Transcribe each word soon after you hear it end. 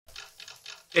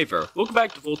Hey there, welcome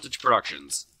back to Voltage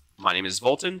Productions. My name is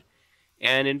Voltan,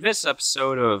 and in this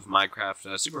episode of Minecraft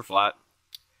Superflat,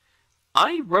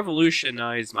 I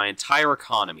revolutionized my entire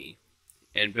economy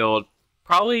and built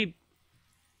probably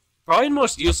the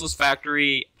most useless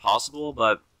factory possible,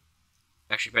 but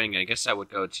actually, depending, I guess that would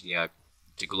go to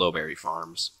the glowberry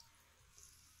farms.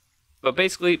 But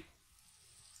basically,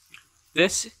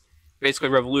 this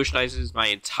revolutionizes my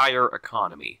entire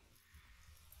economy.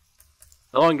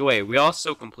 Along the way, we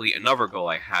also complete another goal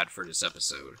I had for this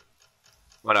episode.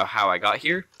 Wonder how I got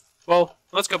here? Well,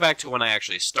 let's go back to when I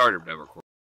actually started the recording.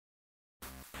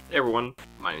 Hey everyone,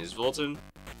 my name is Voltan,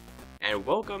 and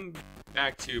welcome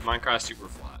back to Minecraft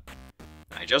Superflat.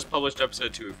 I just published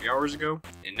episode 2 a few hours ago,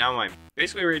 and now I'm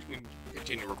basically ready to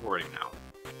continue recording now.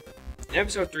 In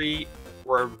episode 3,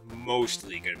 we're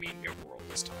mostly going to be in the world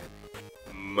this time.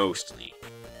 Mostly.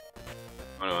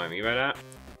 What do I mean by that?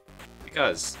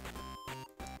 Because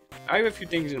I have a few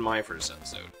things in mind for this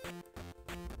episode.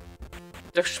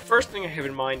 The first thing I have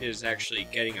in mind is actually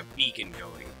getting a beacon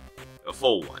going. A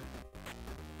full one.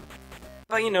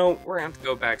 But you know, we're gonna have to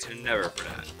go back to the Nether for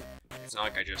that. It's not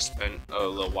like I just spent a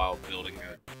little while building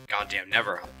a goddamn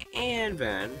Nether hub. And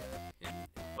then,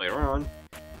 later on,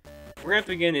 we're gonna have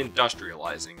to begin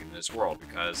industrializing in this world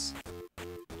because,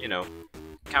 you know,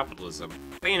 capitalism.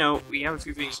 But you know, we have a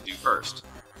few things to do first.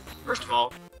 First of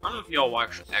all, I don't know if y'all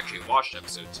actually watched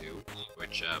episode 2,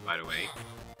 which, by the way,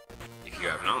 if you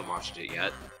have not watched it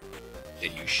yet,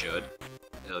 then you should.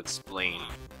 It'll explain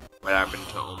what happened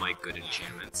to all my good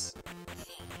enchantments.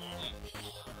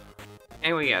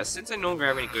 Anyway, yeah, since I no longer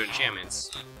have any good enchantments,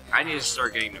 I need to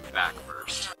start getting them back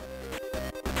first.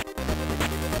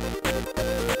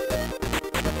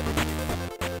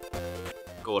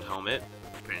 Gold helmet,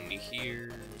 put it in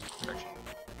here.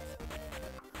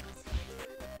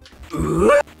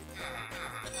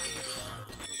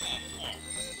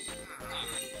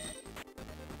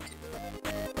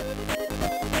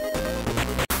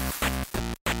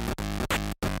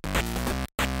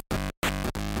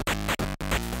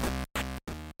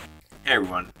 Hey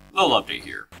everyone, little update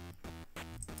here.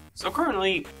 So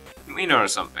currently, we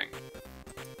noticed something.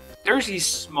 There's these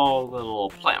small little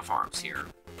plant farms here.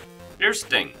 Here's the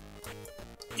thing.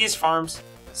 These farms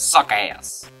suck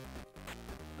ass.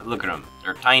 Look at them,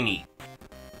 they're tiny.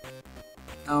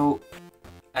 Though,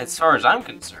 as far as I'm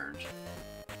concerned,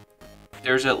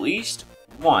 there's at least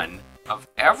one of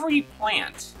every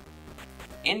plant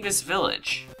in this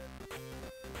village.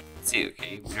 Let's see,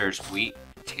 okay, there's wheat,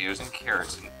 potatoes, and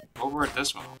carrots over at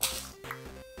this one.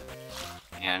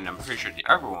 And I'm pretty sure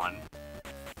the other one,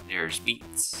 there's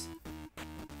beets.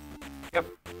 Yep.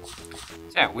 So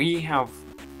yeah, we have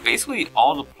basically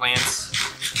all the plants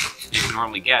you can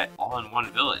normally get all in one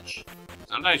village.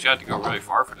 Sometimes you have to go really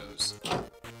far for those.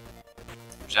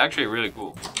 Which is actually really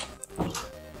cool.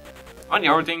 One of the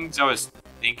other things I was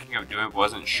thinking of doing but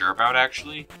wasn't sure about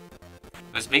actually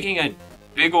was making a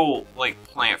big old like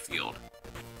plant field.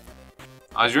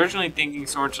 I was originally thinking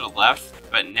sort of to the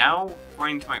left, but now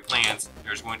according to my plans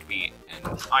there's going to be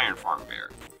an iron farm there.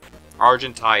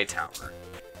 Argentine Tower.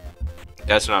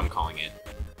 That's what I'm calling it.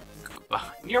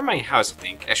 Near my house, I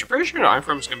think. Actually, pretty sure the iron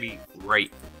farm is going to be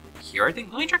right here, I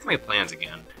think. Let me check my plans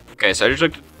again. Okay, so I just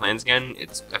looked at the plans again.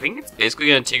 I think it's basically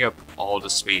going to take up all the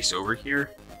space over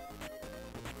here.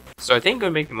 So I think it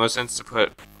would make the most sense to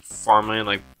put farmland,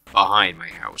 like, behind my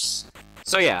house.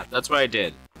 So yeah, that's what I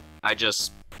did. I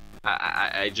just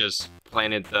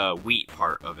planted the wheat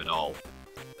part of it all.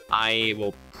 I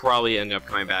will probably end up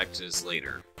coming back to this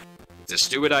later. It's a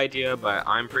stupid idea, but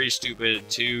I'm pretty stupid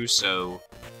too, so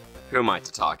who am I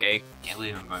to talk, eh? Can't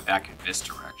believe I'm going back in this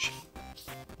direction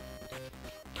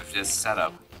with this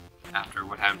setup after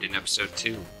what happened in episode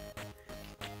 2.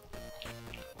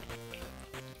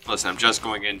 Listen, I'm just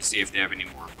going in to see if they have any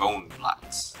more bone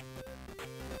blocks.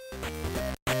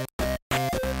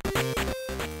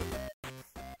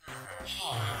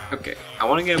 Okay, I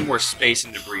want to get more space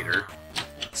in the breeder,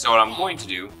 so what I'm going to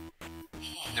do,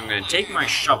 I'm going to take my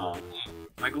shovel,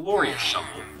 my glorious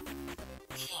shovel, and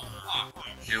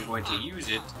I'm going to use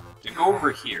it to go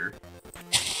over here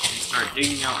and start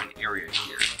digging out an area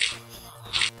here.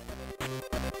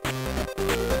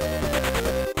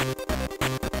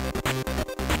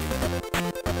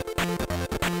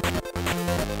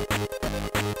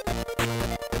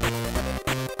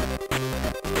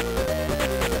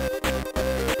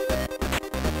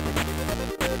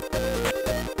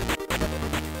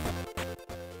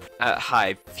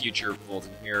 Hi, future Voltan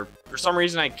here. For some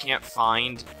reason I can't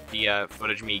find the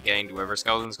footage of me getting the Wither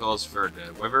skeleton skulls for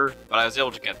the Wither, but I was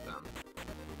able to get them.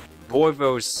 Boy,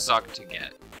 those suck to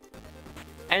get.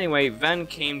 Anyway, then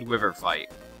came the Wither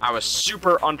fight. I was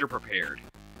super underprepared.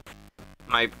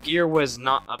 My gear was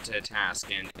not up to the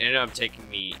task, and it ended up taking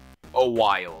me a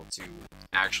while to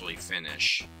actually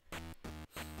finish.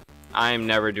 I'm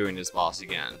never doing this boss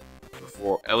again.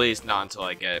 At least not until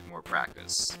I get more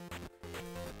practice.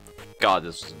 God,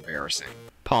 this was embarrassing.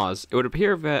 Pause. It would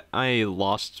appear that I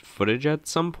lost footage at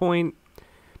some point,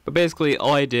 but basically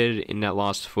all I did in that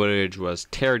lost footage was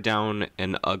tear down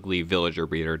an ugly villager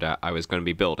breeder that I was going to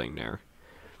be building there.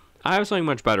 I have something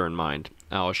much better in mind.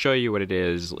 I'll show you what it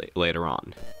is later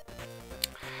on.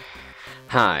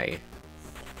 Hi.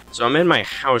 So I'm in my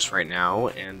house right now,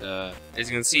 and as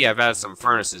you can see, I've added some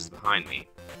furnaces behind me.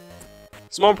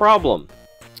 Small problem.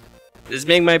 This is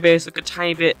making my base look a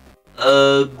tiny bit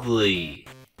ugly.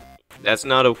 That's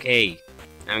not okay.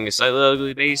 Having a slightly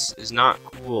ugly base is not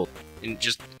cool. And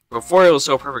just before it was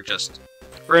so perfect, just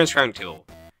first crafting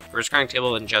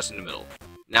table, and just in the middle.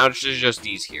 Now it's just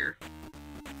these here.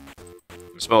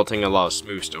 I'm smelting a lot of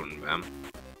smooth stone in them.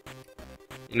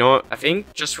 You know what? I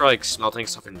think just for like smelting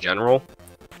stuff in general,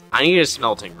 I need a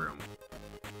smelting room.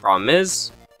 Problem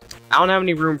is, I don't have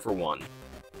any room for one.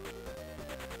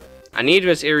 I need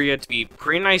this area to be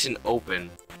pretty nice and open,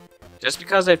 just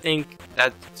because I think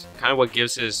that's kind of what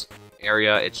gives this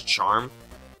area its charm.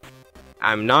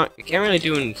 I can't really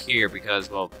do it in here because,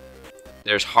 well,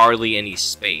 there's hardly any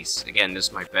space. Again, this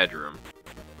is my bedroom.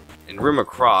 And the room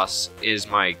across is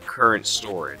my current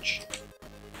storage,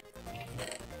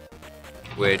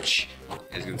 which,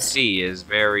 as you can see, is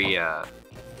very,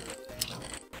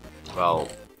 well,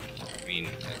 I mean,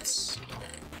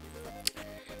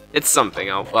 it's something.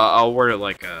 I'll word it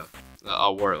like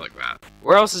that.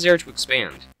 Where else is there to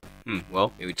expand?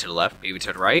 Well, maybe to the left, maybe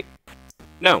to the right?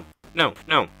 No,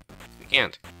 we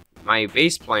can't. My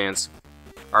base plans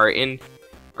are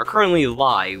currently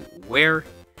lie where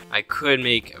I could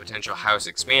make a potential house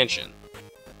expansion.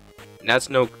 And that's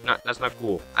not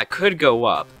cool. I could go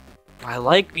up, but I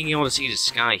like being able to see the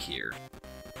sky here.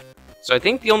 So I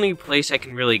think the only place I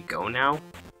can really go now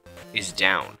is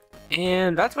down.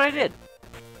 And that's what I did.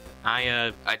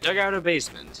 I dug out a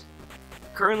basement.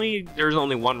 Currently, there's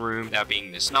only one room, that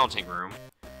being the smelting room.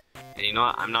 And you know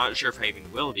what, I'm not sure if I even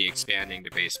will be expanding the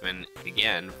basement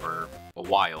again for a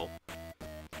while.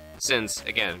 Since,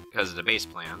 again, because of the base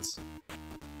plans.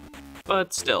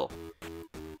 But still.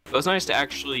 It was nice to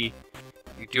actually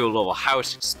do a little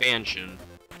house expansion,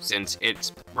 since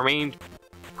it's remained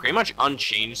pretty much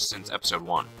unchanged since episode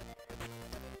 1.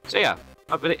 So yeah,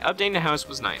 updating the house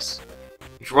was nice.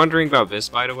 If you're wondering about this,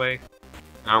 by the way,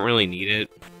 I don't really need it.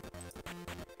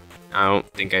 I don't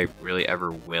think I really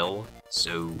ever will,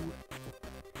 so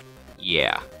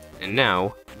yeah. And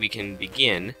now, we can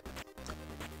begin,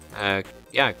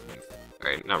 yeah,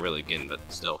 alright, not really begin, but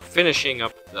still, finishing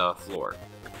up the floor.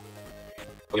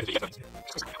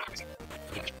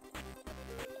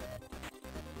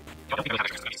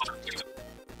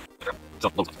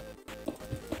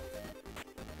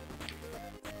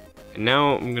 And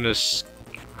now I'm gonna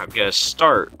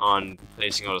start on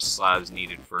placing all the slabs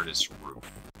needed for this roof.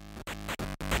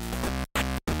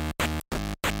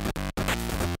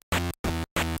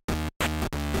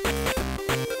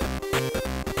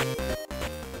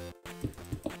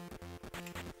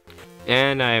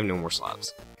 And I have no more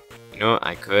slabs. You know what,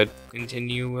 I could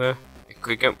continue, I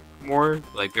could get more,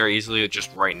 like, very easily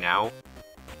just right now.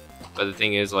 But the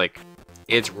thing is, like,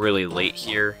 it's really late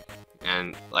here,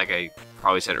 and like I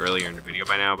probably said earlier in the video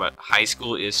by now, but high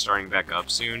school is starting back up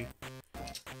soon. I'm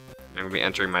going to be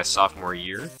entering my sophomore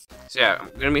year. So yeah,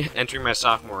 I'm going to be entering my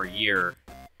sophomore year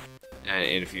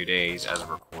in a few days as of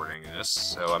recording this,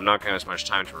 so I'm not going to have as much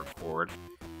time to record.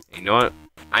 And you know what?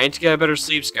 I need to get a better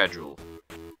sleep schedule.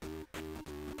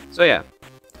 So yeah,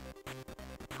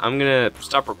 I'm going to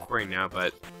stop recording now,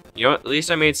 but you know what? At least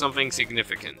I made something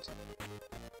significant.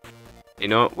 You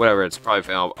know, whatever, it's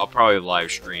probably I'll probably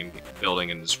live stream building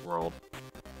in this world.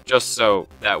 Just so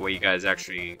that way you guys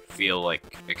actually feel like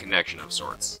a connection of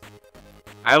sorts.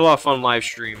 I had a lot of fun live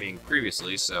streaming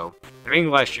previously, so having a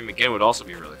live stream again would also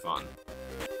be really fun.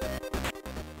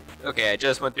 Okay, I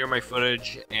just went through my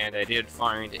footage, and I did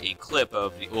find a clip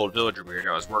of the old villager weird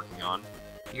I was working on.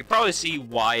 You can probably see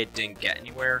why it didn't get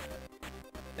anywhere.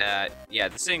 Yeah,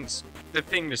 the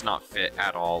thing does not fit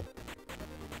at all.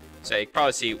 So you can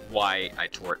probably see why I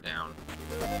tore it down.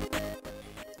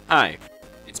 Hi,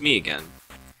 it's me again.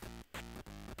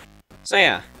 So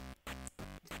yeah,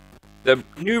 the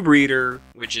new breeder,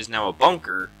 which is now a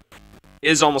bunker,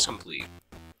 is almost complete.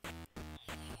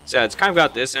 So it's kind of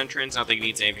got this entrance, I don't think it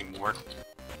needs anything more.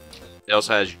 It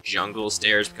also has jungle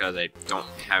stairs because I don't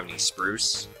have any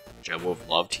spruce, which I would have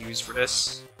loved to use for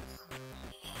this.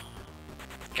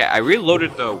 Okay, I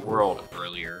reloaded the world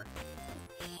earlier.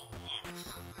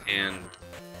 And...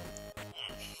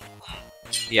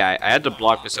 yeah, I had to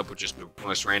block this up with just the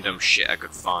most random shit I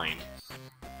could find.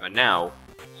 But now,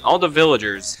 all the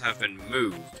villagers have been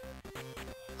moved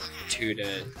to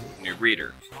the new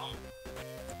breeder.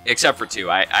 Except for 2.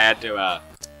 I had to,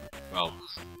 well,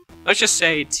 let's just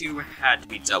say 2 had to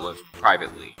be dealt with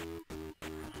privately.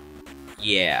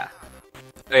 Yeah.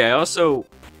 Okay, I also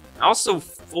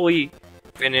fully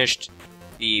finished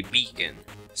the beacon.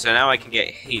 So now I can get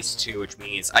haste too, which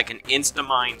means I can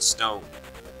insta-mine stone.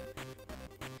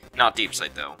 Not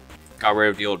deepslate though. Got rid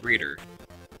of the old breeder.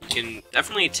 You can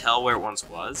definitely tell where it once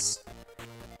was.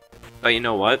 But you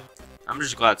know what? I'm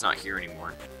just glad it's not here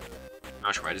anymore.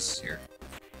 Not sure why this is here.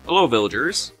 Hello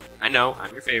villagers. I know,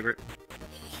 I'm your favorite.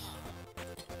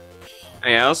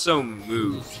 I also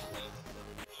moved.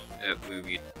 Move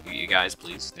you guys,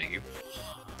 please. Thank you.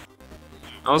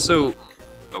 Also...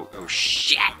 oh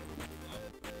shit!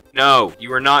 No,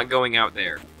 you are not going out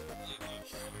there.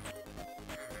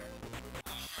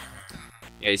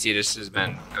 Yeah, you see, this has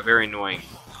been a very annoying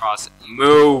process.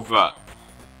 Move!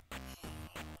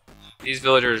 These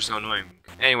villagers are so annoying.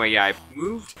 Anyway, yeah, I've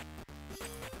moved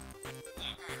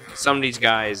some of these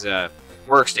guys'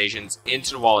 workstations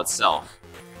into the wall itself.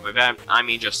 By that, I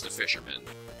mean just the fishermen.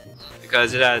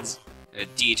 Because it adds a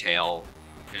detail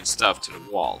and stuff to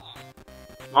the wall.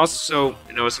 I'm also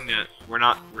noticing that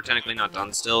we're technically not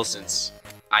done still, since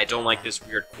I don't like this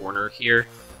weird corner here.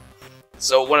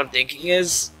 So what I'm thinking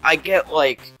is, I get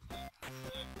like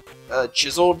a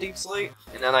chiseled deepslate,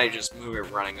 and then I just move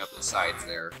it running up the sides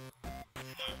there.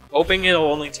 Hoping it'll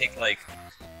only take like,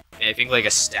 I think like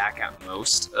a stack at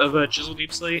most of a chiseled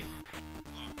deepslate.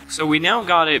 So we now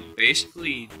got it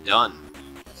basically done.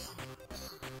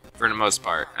 For the most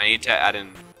part. I need to add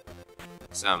in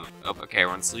some... oh, okay,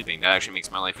 everyone's sleeping. That actually makes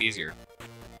my life easier.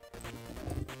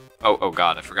 Oh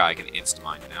god, I forgot I can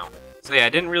insta-mine now. So yeah, I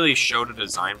didn't really show the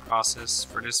design process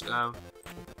for this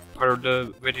part of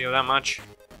the video that much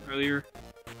earlier.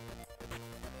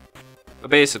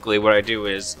 But basically what I do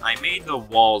is, I made the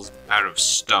walls out of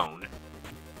stone.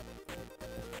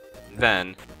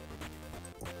 Then,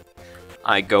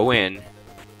 I go in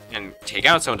and take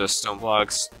out some of those stone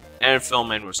blocks and fill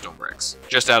them in with stone bricks.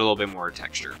 Just add a little bit more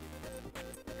texture.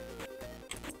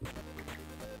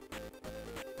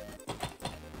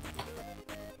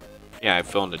 Yeah, I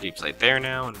fill in the deepslate there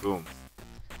now, and boom.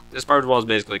 This part of the wall is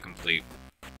basically complete.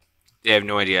 They have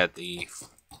no idea that the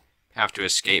have to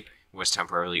escape was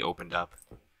temporarily opened up.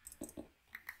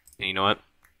 And you know what?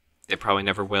 They probably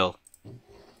never will.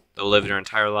 They'll live their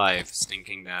entire lives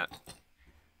thinking that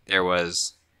there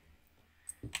was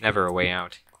never a way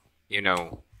out. You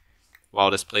know, while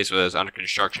this place was under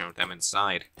construction with them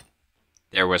inside,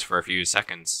 there was for a few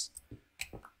seconds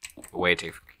a way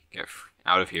to get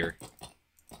out of here.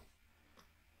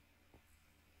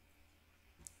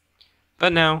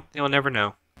 But no, they'll never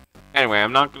know. Anyway,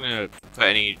 I'm not going to put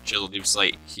any chiseled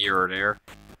deepslate here or there,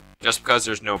 just because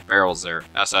there's no barrels there.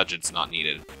 As such, it's not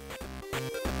needed.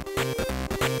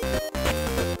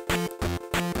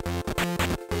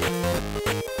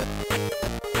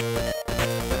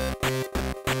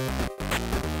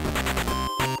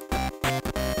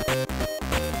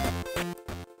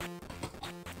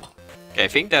 Okay, I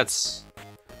think that's...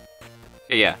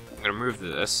 okay, yeah, I'm gonna move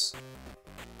this.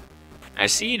 I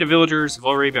see the villagers have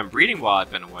already been breeding while I've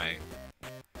been away.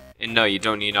 And no, you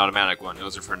don't need an automatic one,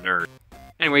 those are for nerds.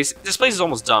 Anyways, this place is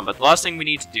almost done, but the last thing we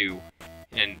need to do,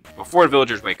 and before the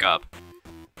villagers wake up,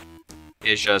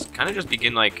 is just kind of just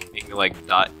begin like making like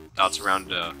dots around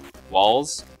the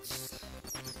walls.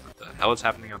 What the hell is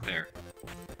happening out there?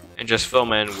 And just fill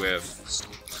them in with...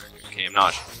 okay, I'm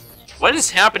not... what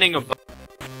is happening above?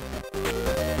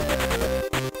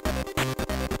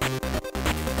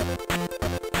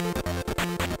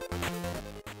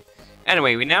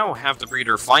 Anyway, we now have the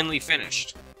breeder finally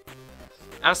finished.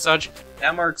 As such,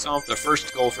 that marks off the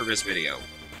first goal for this video.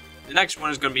 The next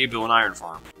one is going to be build an iron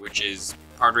farm, which is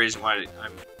part of the reason why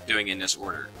I'm doing it in this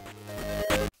order.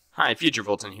 Hi, Future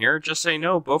Voltan here. Just so you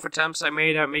know, both attempts I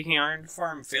made at making an iron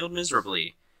farm failed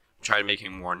miserably. I tried making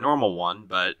a more normal one,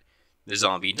 but the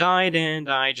zombie died and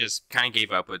I just kind of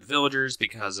gave up with villagers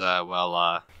because,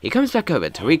 well, He comes back over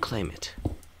to reclaim it.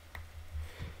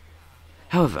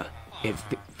 However, it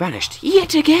vanished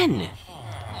yet again!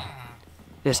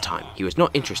 This time, he was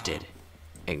not interested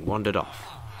and wandered off.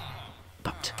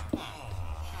 But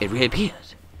it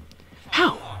reappeared.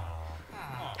 How?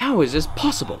 How is this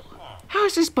possible? How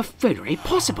is this buffoonery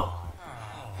possible?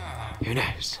 Who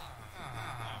knows?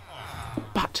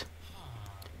 But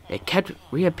it kept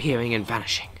reappearing and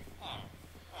vanishing.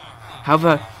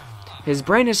 However, His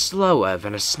brain is slower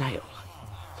than a snail.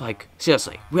 Like,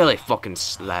 seriously, really fucking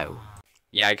slow.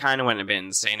 Yeah, I kind of went a bit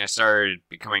insane. I started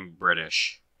becoming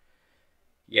British.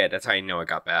 Yeah, that's how you know it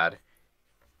got bad.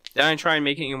 Then I tried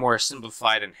making a more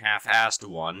simplified and half-assed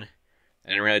one. I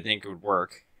didn't really think it would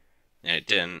work. And it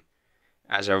didn't.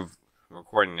 As of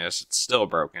recording this, it's still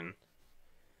broken.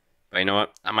 But you know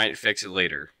what? I might fix it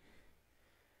later.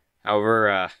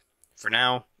 However, for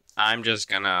now, I'm just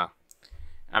gonna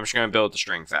build the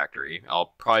string factory.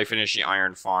 I'll probably finish the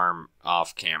iron farm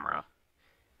off camera.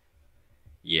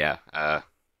 Yeah,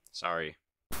 sorry.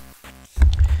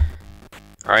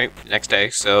 Alright, next day,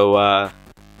 so,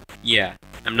 yeah.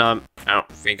 I don't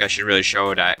think I should really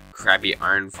show that crappy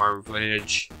iron farm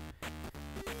footage.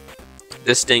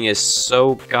 This thing is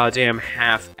so goddamn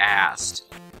half-assed.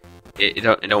 It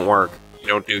don't work. It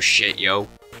don't do shit, yo.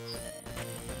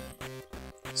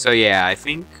 So yeah, I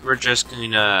think we're just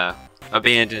gonna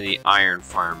abandon the iron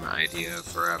farm idea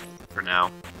for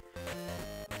now.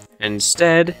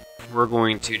 Instead, we're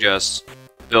going to just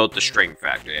build the string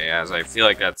factory, as I feel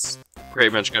like that's pretty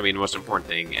much going to be the most important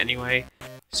thing anyway.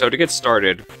 So to get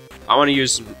started, I want to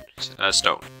use some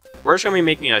stone. We're just going to be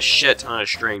making a shit ton of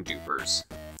string dupers.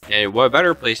 And what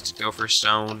better place to go for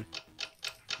stone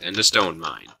than the stone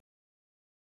mine?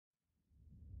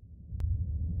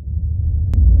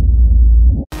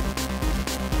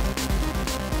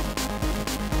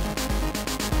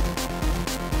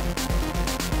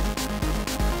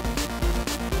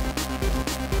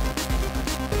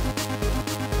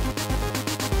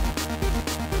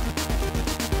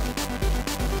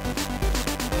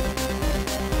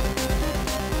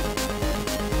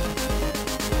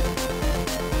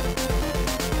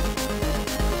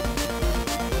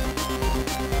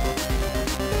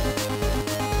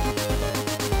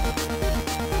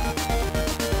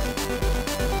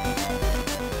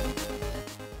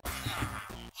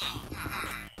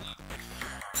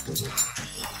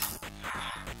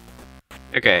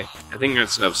 Okay, I think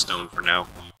that's enough stone for now.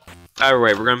 Either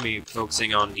way, we're going to be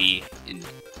focusing on the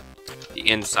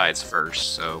insides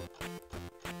first, so...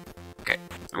 Okay,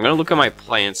 I'm going to look at my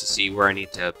plans to see where I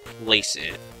need to place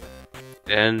it.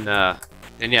 Then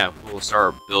yeah, we'll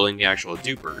start building the actual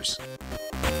dupers.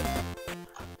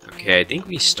 Okay, I think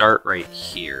we start right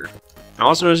here. I'm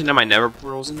also noticing that my nether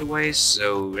portal's in the way,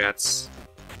 so that's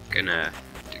gonna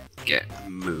get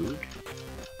moved.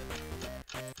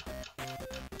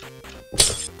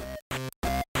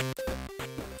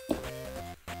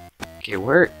 Okay,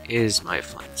 where is my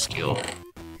flint skill?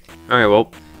 Alright,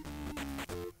 well.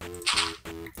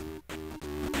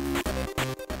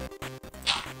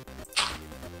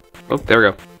 Oh, there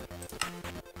we go.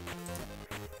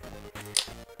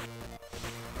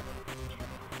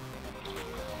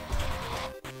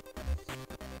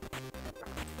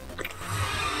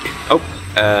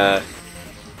 Oh,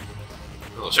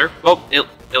 closer. Well, it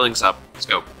links up. Let's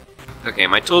go. Okay,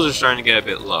 my tools are starting to get a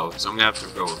bit low, so I'm gonna have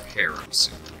to go repair them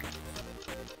soon.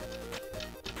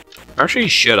 Actually,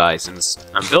 should I, since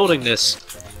I'm building this...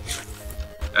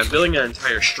 I'm building an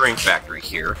entire string factory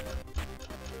here.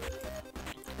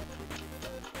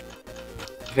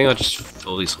 I think I'll just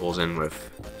fill these holes in with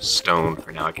stone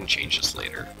for now. I can change this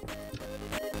later.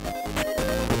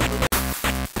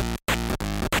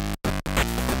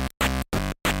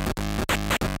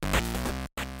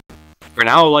 For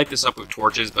now, I'll light this up with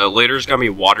torches, but later there's gonna be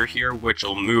water here, which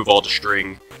will move all the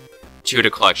string to the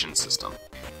collection system.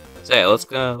 So yeah,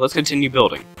 let's continue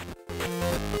building.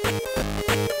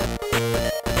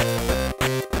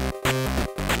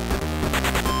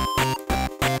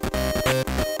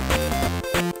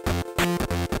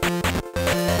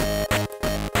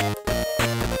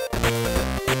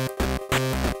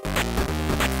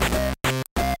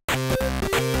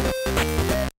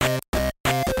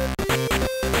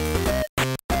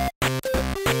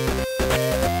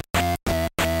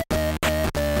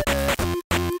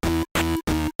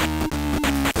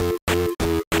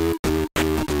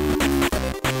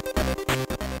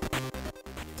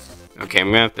 Okay, I'm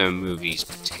gonna have to move these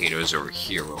potatoes over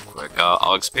here real quick.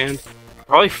 I'll expand. I'll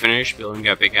probably finish building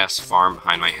a big ass farm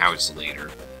behind my house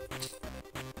later.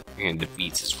 And the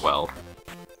beets as well.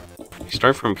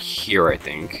 Start from here, I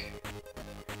think.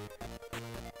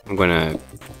 I'm gonna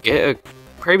get a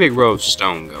pretty big row of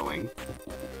stone going.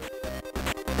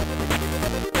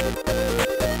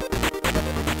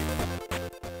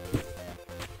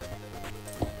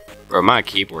 Bro, my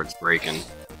keyboard's breaking.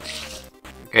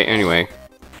 Okay, anyway.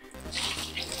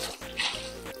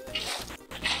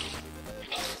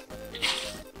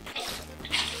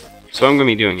 So what I'm going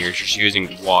to be doing here is just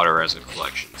using water as a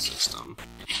collection system.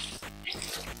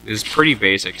 This is pretty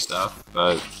basic stuff,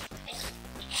 but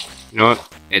you know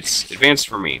what? It's advanced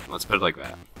for me. Let's put it like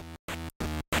that.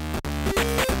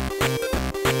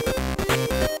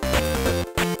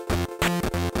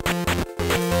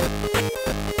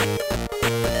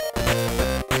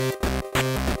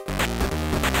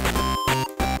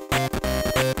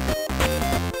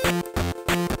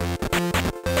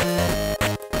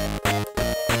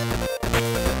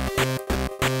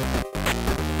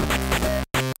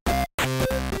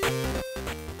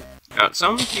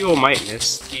 Some people might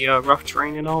miss the rough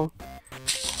terrain and all,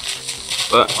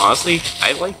 but honestly,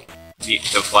 I like the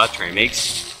flat terrain. It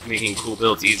makes making cool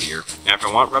builds easier. And if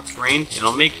I want rough terrain,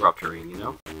 it'll make rough terrain, you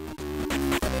know?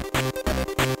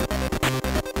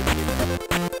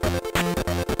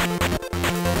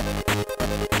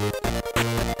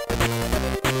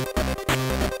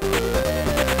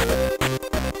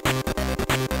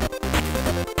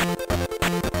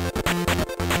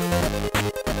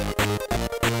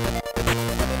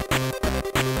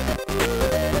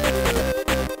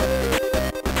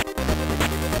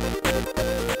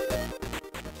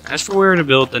 As for where to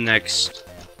build the next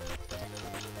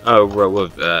row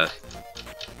of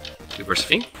supers, I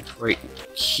think right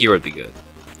here would be good.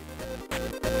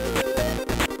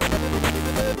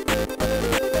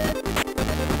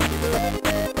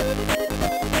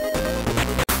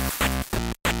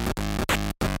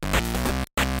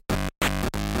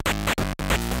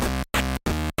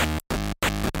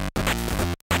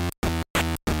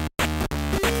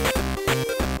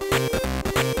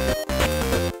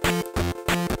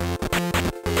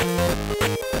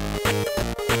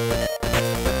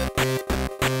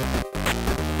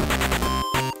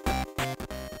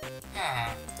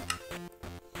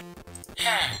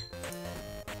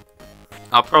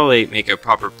 I'll probably make a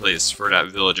proper place for that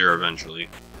villager eventually.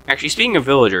 Actually, speaking of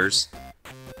villagers,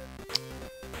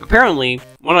 apparently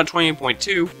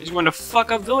 1.20.2 is going to fuck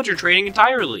up villager trading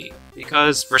entirely,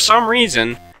 because for some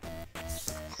reason,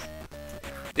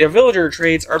 their villager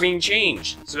trades are being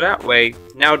changed. So that way,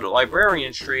 now the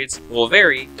librarian's trades will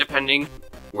vary depending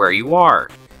where you are.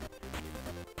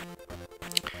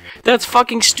 That's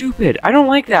fucking stupid. I don't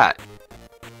like that.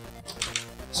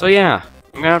 So yeah,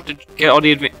 I'm gonna have to get all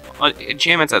the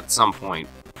enchantments at some point.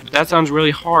 But that sounds really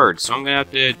hard, so I'm gonna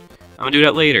do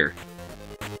that later.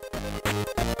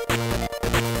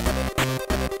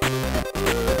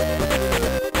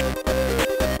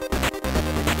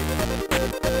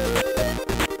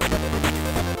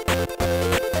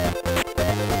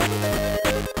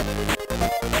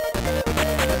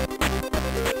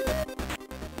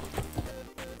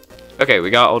 Okay, we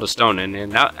got all the stone in,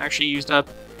 and that actually used up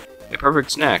a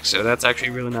perfect snack, so that's actually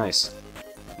really nice.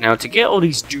 Now, to get all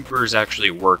these dupers actually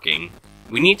working,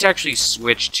 we need to actually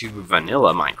switch to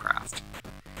vanilla Minecraft.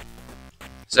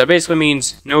 So that basically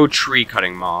means no tree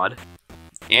cutting mod,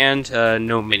 and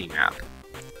no minimap.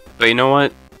 But you know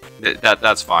what?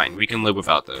 That's fine. We can live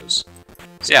without those.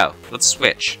 So yeah, let's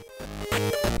switch.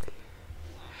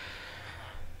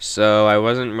 So I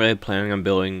wasn't really planning on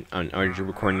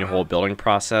recording the whole building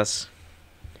process,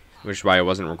 which is why I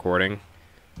wasn't recording.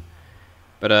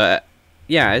 But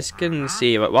yeah, as you can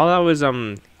see, while I was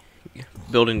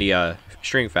building the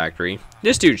string factory,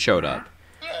 this dude showed up.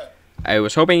 I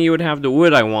was hoping he would have the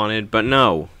wood I wanted, but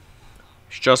no,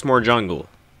 it's just more jungle.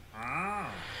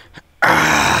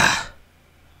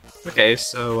 Okay,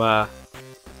 so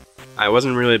I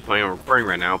wasn't really planning on recording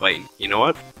right now, but you know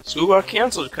what? School got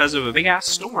canceled because of a big-ass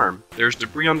storm. There's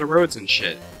debris on the roads and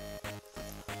shit.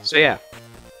 So yeah.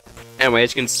 Anyway,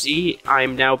 as you can see,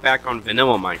 I'm now back on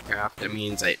vanilla Minecraft. That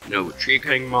means I no tree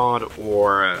cutting mod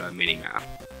or a minimap.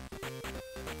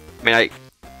 I mean,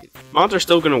 mods are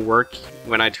still gonna work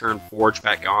when I turn Forge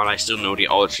back on. I still know the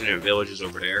alternate villages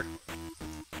over there.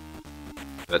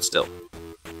 But still.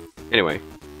 Anyway.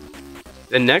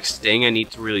 The next thing I need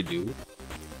to really do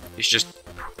is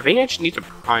I think I just need to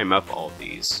prime up all of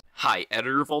these. Hi,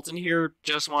 Editor Voltan here.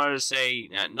 Just wanted to say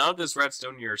that none of this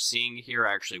redstone you're seeing here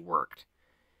actually worked.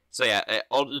 So yeah,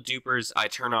 all the dupers I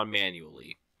turn on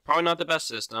manually. Probably not the best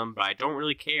system, but I don't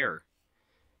really care.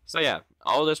 So yeah,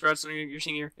 all this redstone you're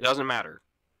seeing here, it doesn't matter.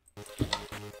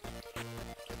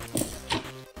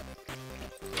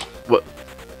 What?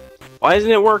 Why isn't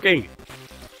it working?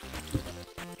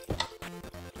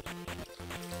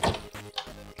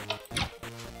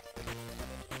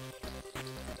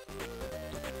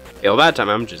 Yeah, well, that time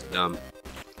I'm just dumb.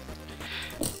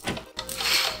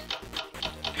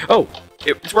 Oh!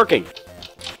 It's working!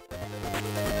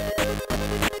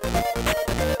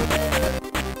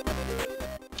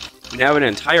 We have an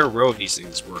entire row of these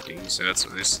things working, so that's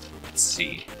nice. Let's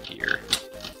see here.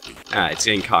 Ah, it's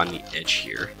getting caught in the edge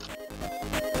here.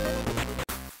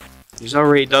 There's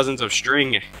already dozens of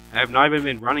string. I have not even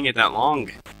been running it that long.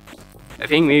 I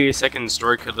think maybe a second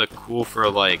story could look cool for,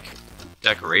 like,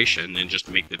 decoration and just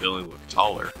make the building look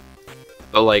taller.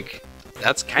 But, like,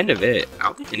 that's kind of it. I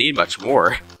don't think I need much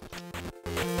more.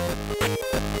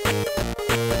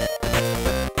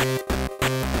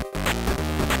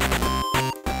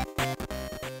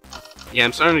 Yeah,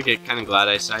 I'm starting to get kind of glad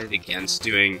I decided against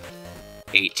doing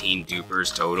 18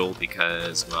 dupers total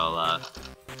because, well,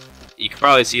 you can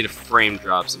probably see the frame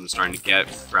drops I'm starting to get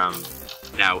from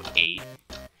now 8.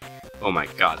 Oh my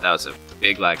god, that was a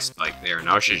big lag spike there.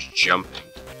 Now it's just jumping.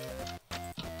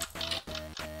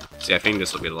 See, I think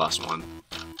this will be the last one.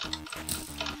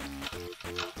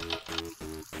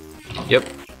 Yep,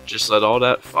 just let all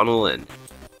that funnel in.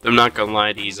 I'm not gonna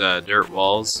lie, these dirt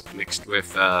walls mixed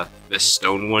with this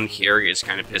stone one here is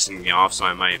kind of pissing me off, so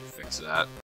I might fix that.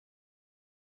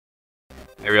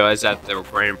 I realized that the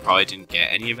recording probably didn't get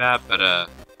any of that, but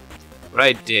what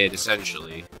I did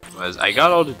essentially was I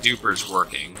got all the dupers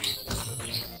working.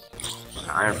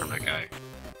 Iron from that guy.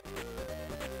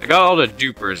 I got all the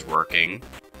dupers working,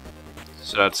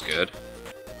 so that's good.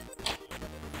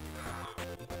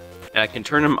 And I can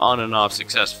turn them on and off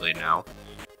successfully now.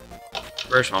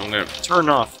 First of all, I'm going to turn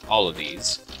off all of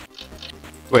these.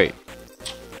 Wait.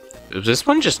 Is this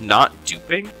one just not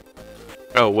duping?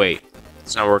 Oh, wait.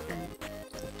 It's not working.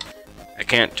 I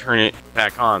can't turn it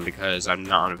back on because I'm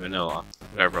not on vanilla.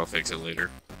 Whatever, I'll fix it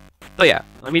later. But yeah,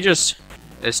 let me just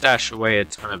stash away a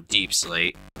ton of deep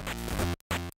slate.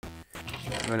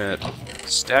 I'm going to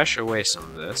stash away some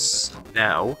of this.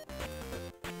 Now,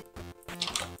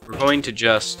 we're going to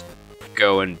just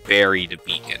go and bury the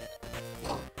beacon.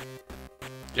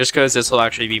 Just because this will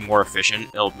actually be more efficient,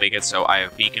 it'll make it so I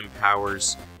have beacon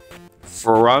powers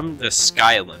from the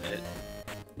sky limit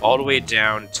all the way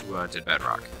down to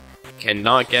bedrock.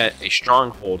 Cannot get a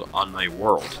stronghold on my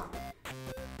world.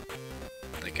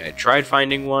 Like, I tried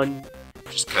finding one,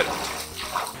 just couldn't.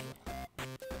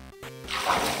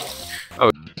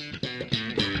 Oh.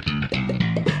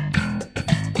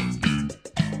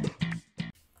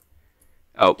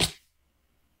 Oh.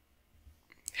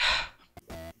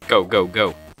 Go, go,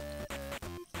 go.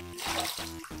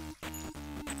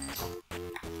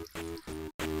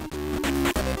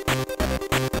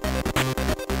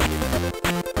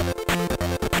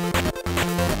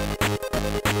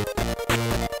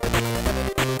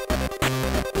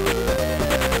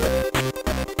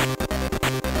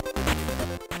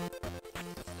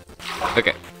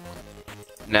 Okay.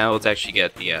 Now let's actually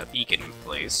get the beacon in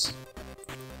place.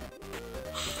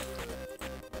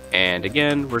 And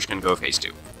again, we're just gonna go phase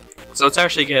 2. So let's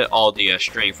actually get all the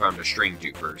string from the string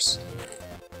dupers.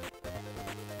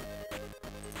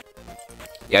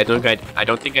 Yeah, I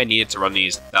don't think I needed to run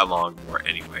these that long more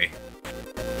anyway.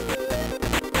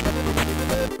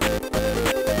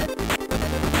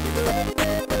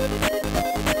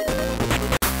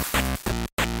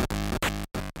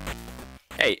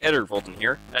 Hey, Editor Voltan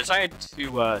here. I decided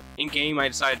to, in-game, I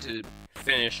decided to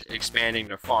finish expanding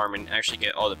the farm and actually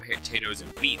get all the potatoes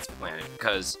and beets planted,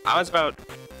 because I was about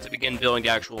to begin building the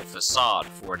actual facade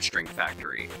for the string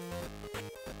factory.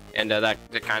 And that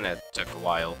kind of took a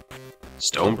while.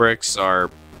 Stone bricks are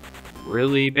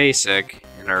really basic,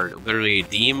 and are literally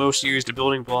the most used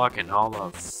building block in all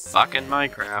of fucking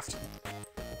Minecraft.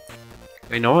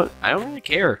 You know what? I don't really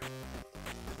care.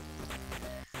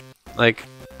 Like,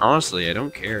 honestly, I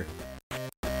don't care.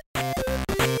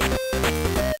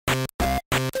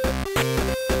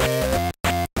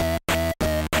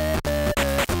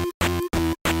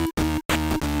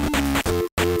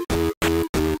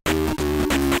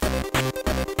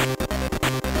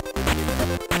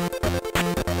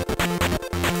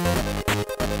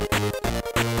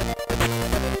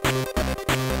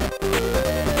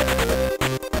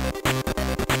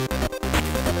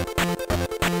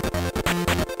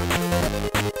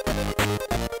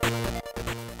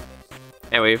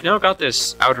 Anyway, we've now got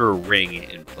this outer ring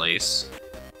in place.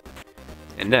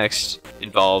 And next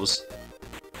involves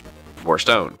more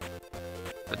stone.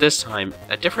 But this time,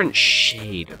 a different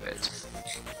shade of it.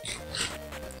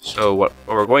 So what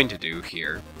we're going to do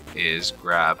here is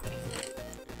grab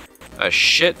a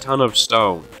shit ton of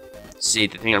stone. See,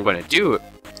 the thing I'm going to do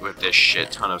with this shit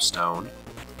ton of stone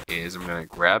is I'm going to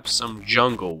grab some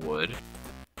jungle wood.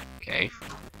 Okay.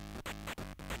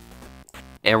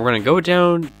 And we're going to go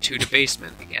down to the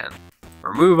basement again.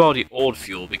 Remove all the old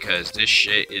fuel because this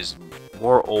shit is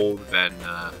more old than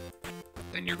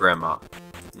your grandma.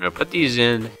 I'm going to put these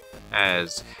in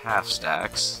as half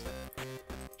stacks.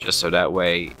 Just so that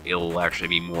way it'll actually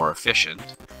be more efficient.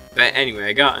 But anyway,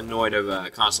 I got annoyed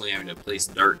of constantly having to place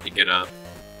dirt to get up.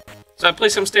 So I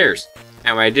placed some stairs.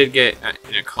 Anyway, I did get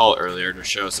in a call earlier to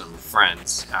show some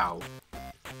friends how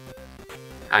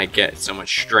I get so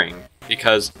much string,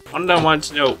 because one of them wanted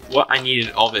to know what I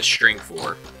needed all this string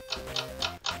for.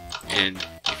 And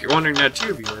if you're wondering that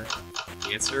too, viewer,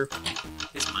 the answer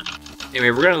is money. Anyway,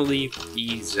 we're gonna leave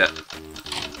these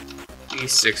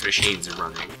 6 machines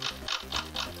running.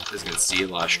 As you can see, a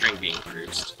lot of string being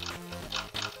produced.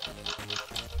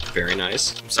 Very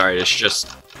nice. I'm sorry, it's just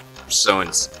so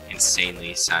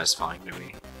insanely satisfying to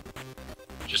me.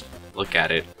 Just look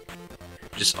at it.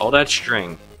 Just all that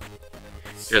string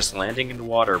just landing in the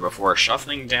water before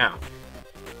shuffling down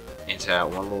into that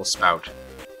one little spout.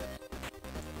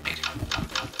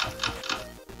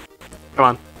 Come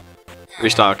on.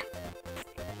 Restock.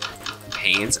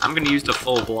 Panes. I'm gonna use the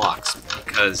full blocks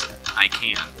because I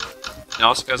can. And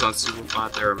also because on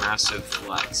Superflat there are massive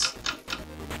flex.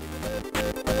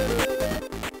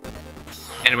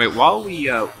 Anyway, while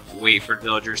we wait for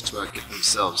villagers to get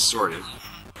themselves sorted,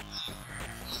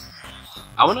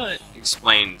 I want to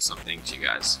explain something to you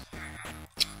guys.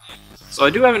 So I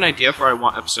do have an idea for what I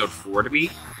want episode 4 to be.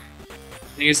 The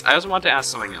thing is, I also want to ask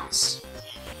something else.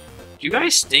 Do you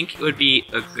guys think it would be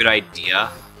a good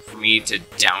idea for me to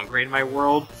downgrade my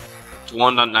world to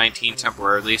 1.19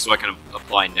 temporarily so I can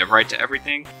apply Netherite to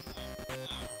everything?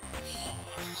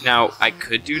 Now, I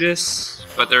could do this,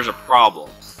 but there's a problem.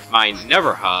 My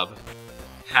Nether Hub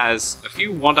has a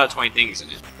few 1.20 things in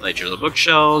it. Ledger of the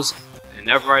bookshelves, a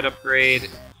Netherite upgrade,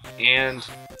 and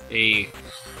a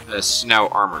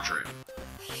snout armor trim.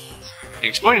 And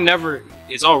exploring Nether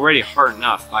is already hard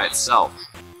enough by itself.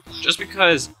 Just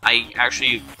because I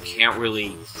actually can't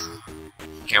really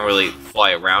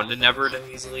fly around the Nether that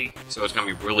easily, so it's gonna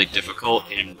be really difficult,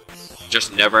 and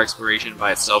just Nether exploration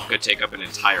by itself could take up an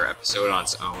entire episode on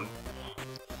its own.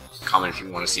 Comment if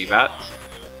you want to see that.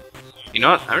 You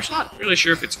know what? I'm just not really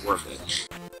sure if it's worth it.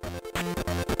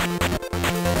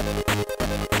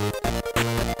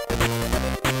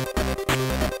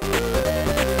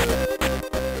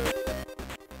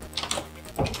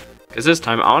 Because this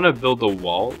time, I want to build the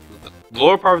wall, the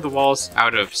lower part of the walls,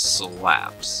 out of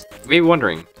slabs. You may be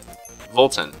wondering,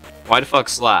 Voltan, why the fuck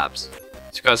slabs?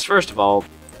 It's because, first of all,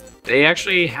 they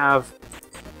actually have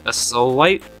a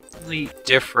slightly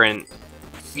different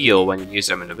feel when you use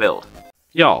them in a build.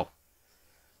 Y'all,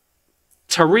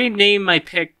 to rename my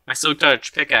Silk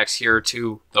Touch pickaxe here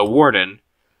to the Warden,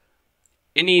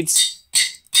 it needs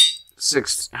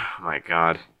 6. Oh my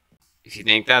god. If you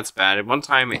think that's bad, at one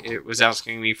time it was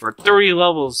asking me for 30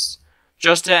 levels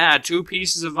just to add 2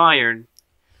 pieces of iron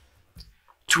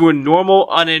to a normal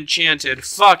unenchanted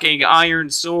fucking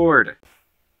iron sword.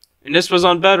 And this was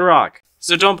on bedrock.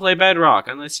 So don't play bedrock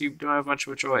unless you don't have much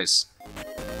of a choice.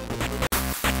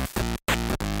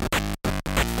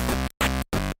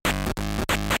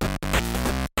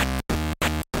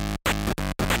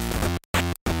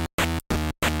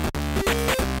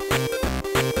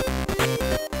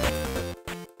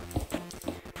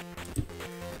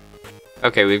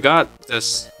 Okay, we've got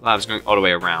this labs going all the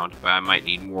way around, but I might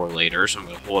need more later, so I'm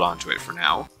going to hold on to it for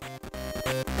now.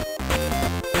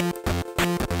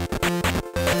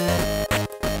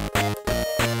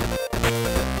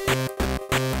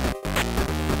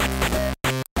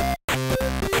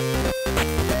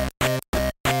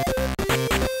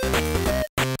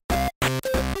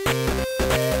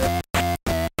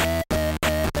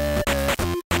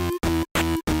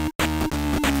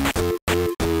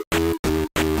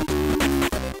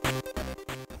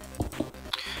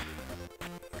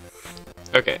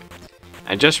 Okay,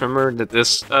 I just remembered that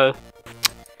this part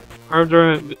of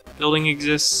the building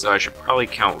exists, so I should probably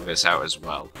count this out as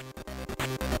well.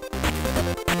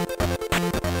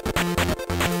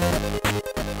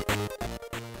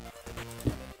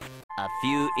 A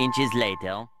few inches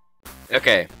later.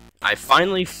 Okay, I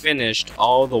finally finished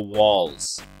all the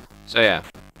walls. So yeah,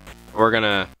 we're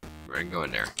gonna go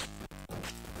in there.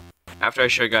 After I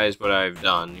show you guys what I've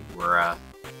done, we're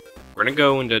gonna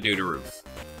go and do the roof.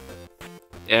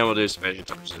 And we'll do some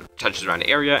finishing touches around the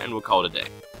area, and we'll call it a day.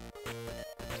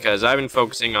 Because I've been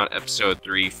focusing on episode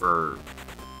 3 for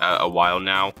a while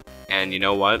now, and you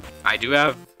know what? I do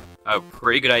have a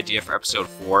pretty good idea for episode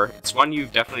 4. It's one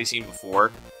you've definitely seen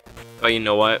before, but you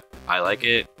know what? I like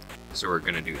it, so we're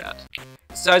gonna do that.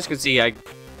 So as you can see, I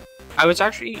was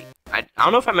actually, I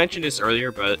don't know if I mentioned this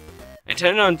earlier, but I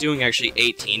intended on doing actually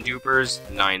 18 dupers,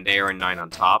 9 there and 9 on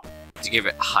top, to give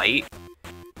it height.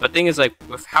 But thing is, like,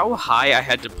 with how high I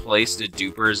had to place the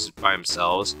dupers by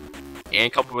themselves,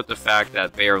 and coupled with the fact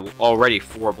that they are already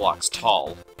 4 blocks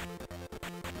tall,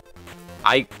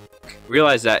 I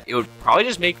realized that it would probably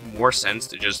just make more sense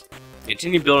to just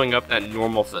continue building up that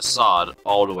normal facade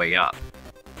all the way up.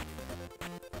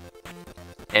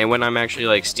 And when I'm actually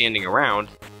like standing around,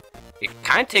 it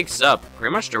kind of takes up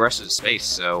pretty much the rest of the space,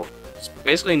 so there's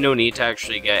basically no need to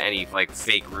actually get any like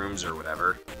fake rooms or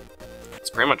whatever. It's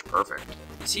pretty much perfect.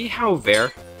 See how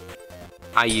there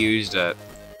I used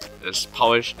this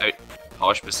polished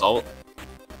basalt?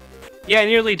 Yeah, I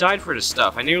nearly died for this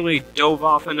stuff. I nearly dove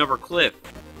off another cliff.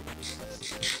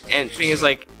 And the thing is,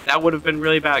 like, that would have been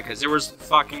really bad because there was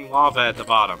fucking lava at the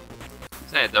bottom.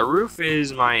 The roof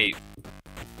is my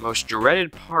most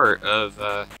dreaded part of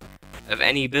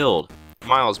any build.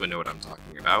 Miles would know what I'm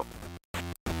talking about.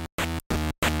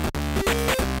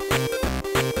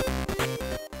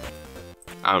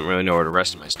 I don't really know where the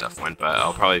rest of my stuff went, but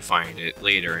I'll probably find it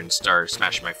later and start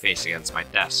smashing my face against my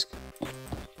desk.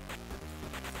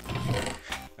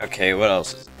 Okay, what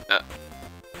else is...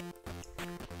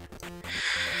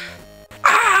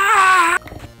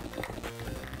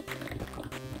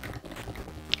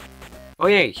 Oh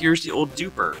yeah, here's the old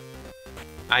duper.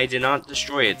 I did not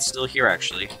destroy it, it's still here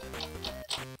actually.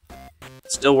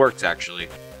 It still works actually.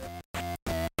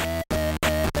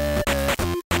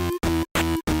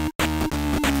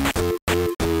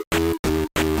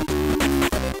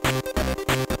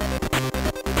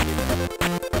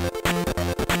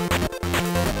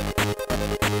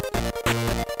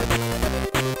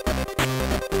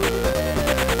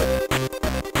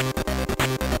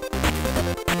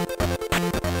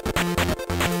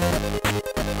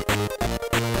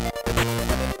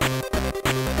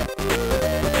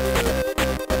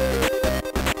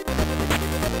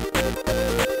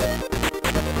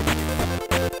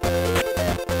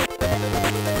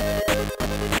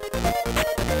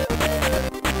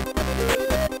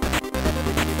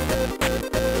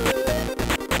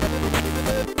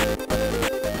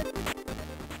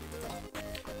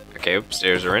 Okay,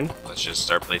 upstairs are in. Let's just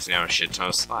start placing down a shit ton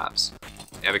of slabs.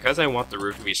 Yeah, because I want the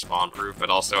roof to be spawn-proof,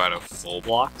 but also out of full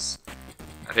blocks,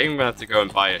 I think I'm gonna have to go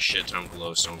and buy a shit ton of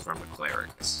glowstone from the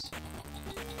clerics.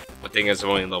 But thing is, I've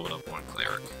only leveled up one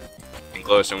cleric, and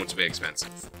glowstone was a bit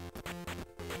expensive.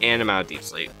 And I'm out of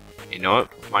deepslate. You know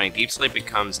what? Mining deepslate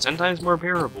becomes 10 times more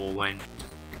bearable when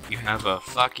you have a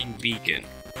fucking beacon.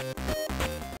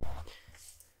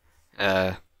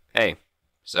 Hey.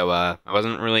 So, I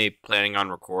wasn't really planning on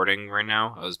recording right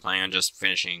now. I was planning on just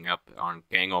finishing up on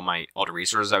getting all the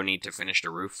resources I would need to finish the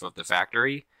roof of the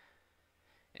factory.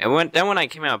 And then when I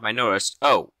came out, I noticed,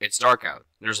 oh, it's dark out.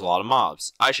 There's a lot of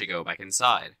mobs. I should go back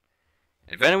inside.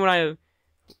 And then on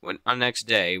the next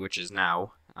day, which is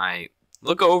now, I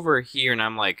look over here and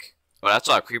I'm like, oh, that's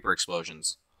a lot of creeper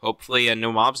explosions. Hopefully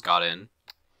no mobs got in.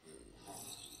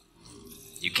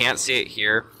 You can't see it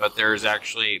here, but there's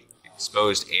actually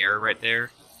exposed air right there,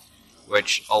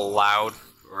 which allowed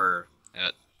for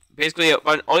basically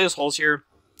all these holes here.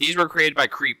 These were created by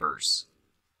creepers.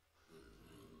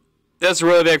 That's a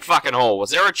really big fucking hole. Was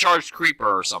there a charged creeper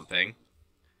or something?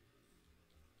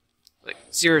 Like,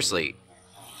 seriously.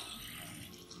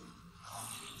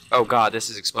 Oh god, this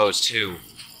is exposed too.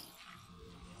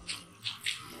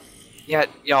 Yeah,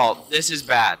 y'all, this is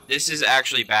bad. This is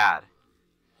actually bad.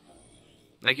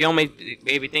 Like, y'all may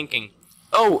be thinking,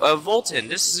 oh, Voltan,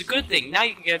 this is a good thing. Now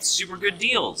you can get super good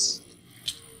deals.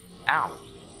 Ow.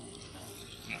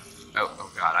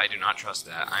 Oh god, I do not trust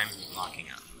that. I'm locking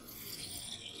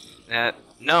up.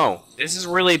 No, this is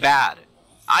really bad.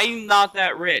 I'm not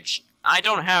that rich. I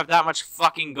don't have that much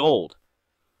fucking gold.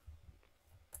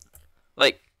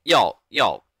 Like, y'all.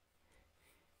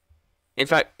 In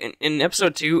fact, in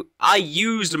episode 2, I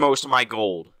used most of my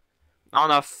gold on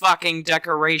a fucking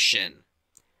decoration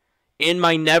in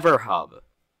my Nether hub.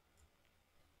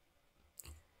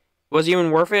 Was it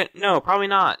even worth it? No, probably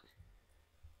not.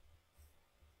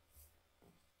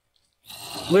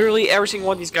 Literally every single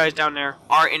one of these guys down there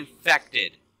are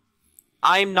infected.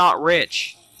 I'm not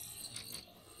rich.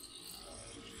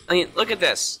 I mean, look at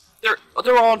this.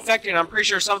 They're all infected, and I'm pretty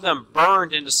sure some of them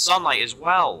burned into sunlight as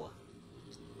well.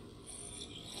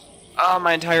 Oh,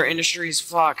 my entire industry is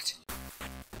fucked.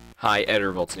 Hi,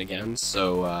 Editor Voltan again.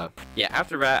 So, yeah,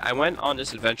 after that, I went on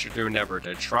this adventure through Nether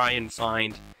to try and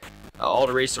find all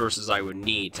the resources I would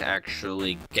need to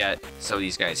actually get some of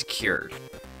these guys cured.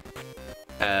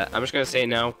 I'm just gonna say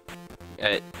now,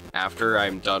 after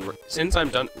I'm done, since I'm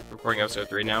done recording episode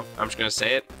 3 now, I'm just gonna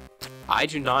say it, I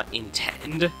do not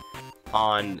intend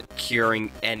on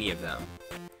curing any of them.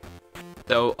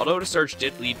 Though, although the search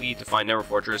did lead me to find Nether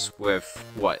Fortress with,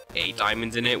 what, 8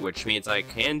 diamonds in it, which means I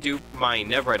can do my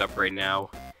Netherite upgrade now,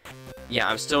 yeah,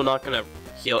 I'm still not gonna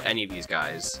heal any of these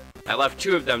guys. I left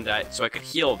 2 of them so I could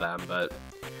heal them, but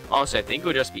honestly, I think it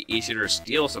would just be easier to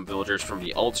steal some villagers from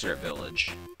the alternate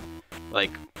village.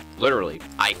 Like, literally,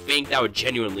 I think that would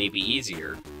genuinely be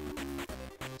easier.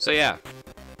 So yeah,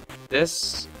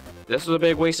 this was a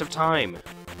big waste of time.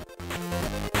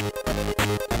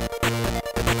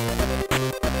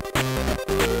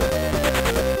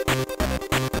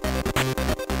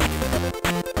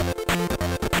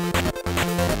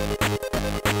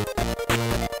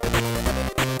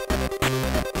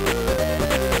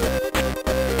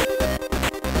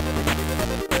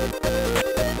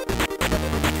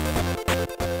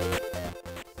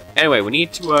 Anyway, we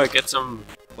need to get some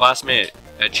last-minute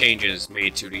changes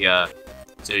made to the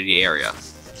area.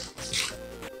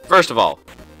 First of all,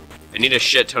 I need a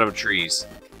shit ton of trees.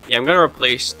 Yeah, I'm gonna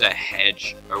replace the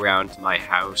hedge around my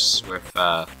house with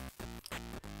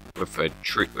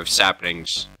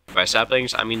saplings. By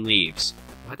saplings, I mean leaves.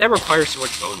 Why that requires so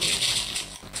much bone meal?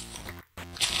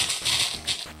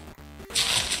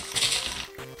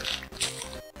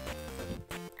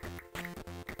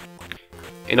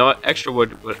 You know what? Extra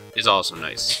wood is also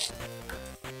nice.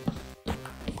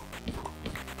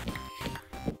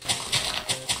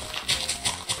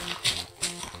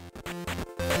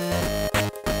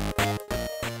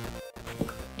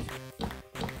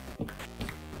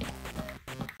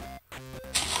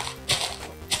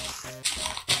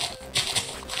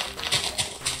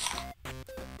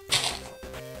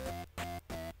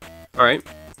 Alright,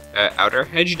 outer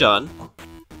hedge done.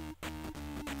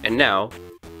 And now,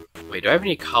 wait, do I have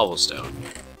any cobblestone?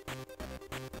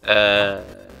 I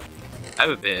have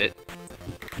a bit.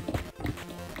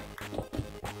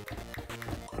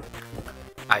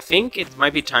 I think it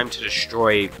might be time to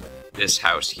destroy this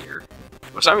house here.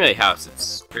 Well, it's not really a house,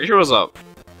 it's pretty sure it was a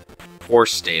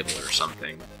horse stable or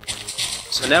something.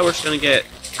 So now we're just gonna get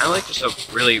kind of like just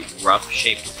a really rough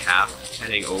shaped path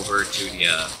heading over to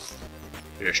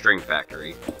the string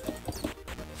factory.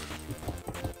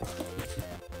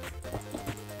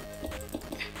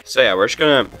 So yeah, we're just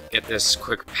gonna get this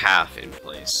quick path in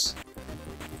place.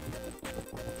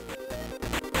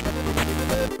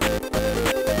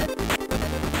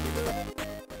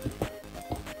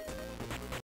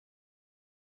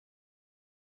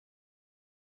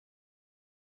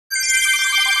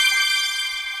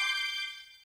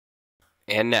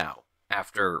 And now,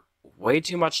 after way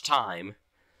too much time,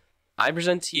 I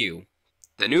present to you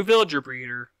the new villager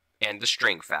breeder and the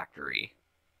string factory.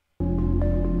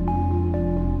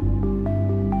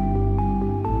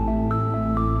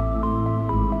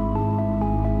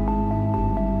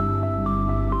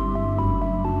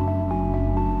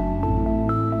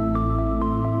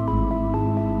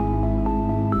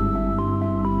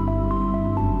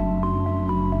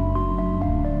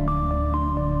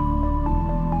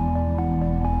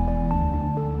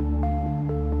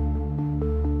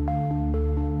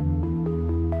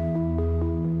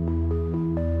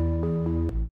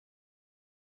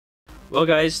 Well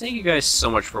guys, thank you guys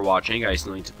so much for watching. I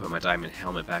still need to put my diamond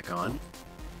helmet back on.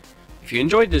 If you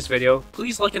enjoyed this video,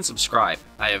 please like and subscribe.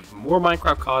 I have more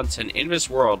Minecraft content in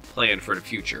this world planned for the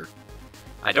future.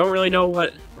 I don't really know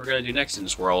what we're going to do next in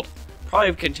this world.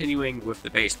 Probably continuing with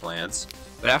the base plans.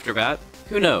 But after that,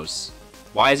 who knows?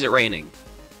 Why is it raining?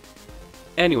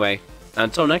 Anyway,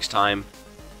 until next time,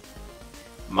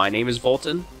 my name is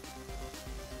Voltan,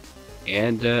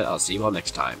 and I'll see you all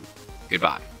next time.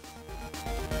 Goodbye.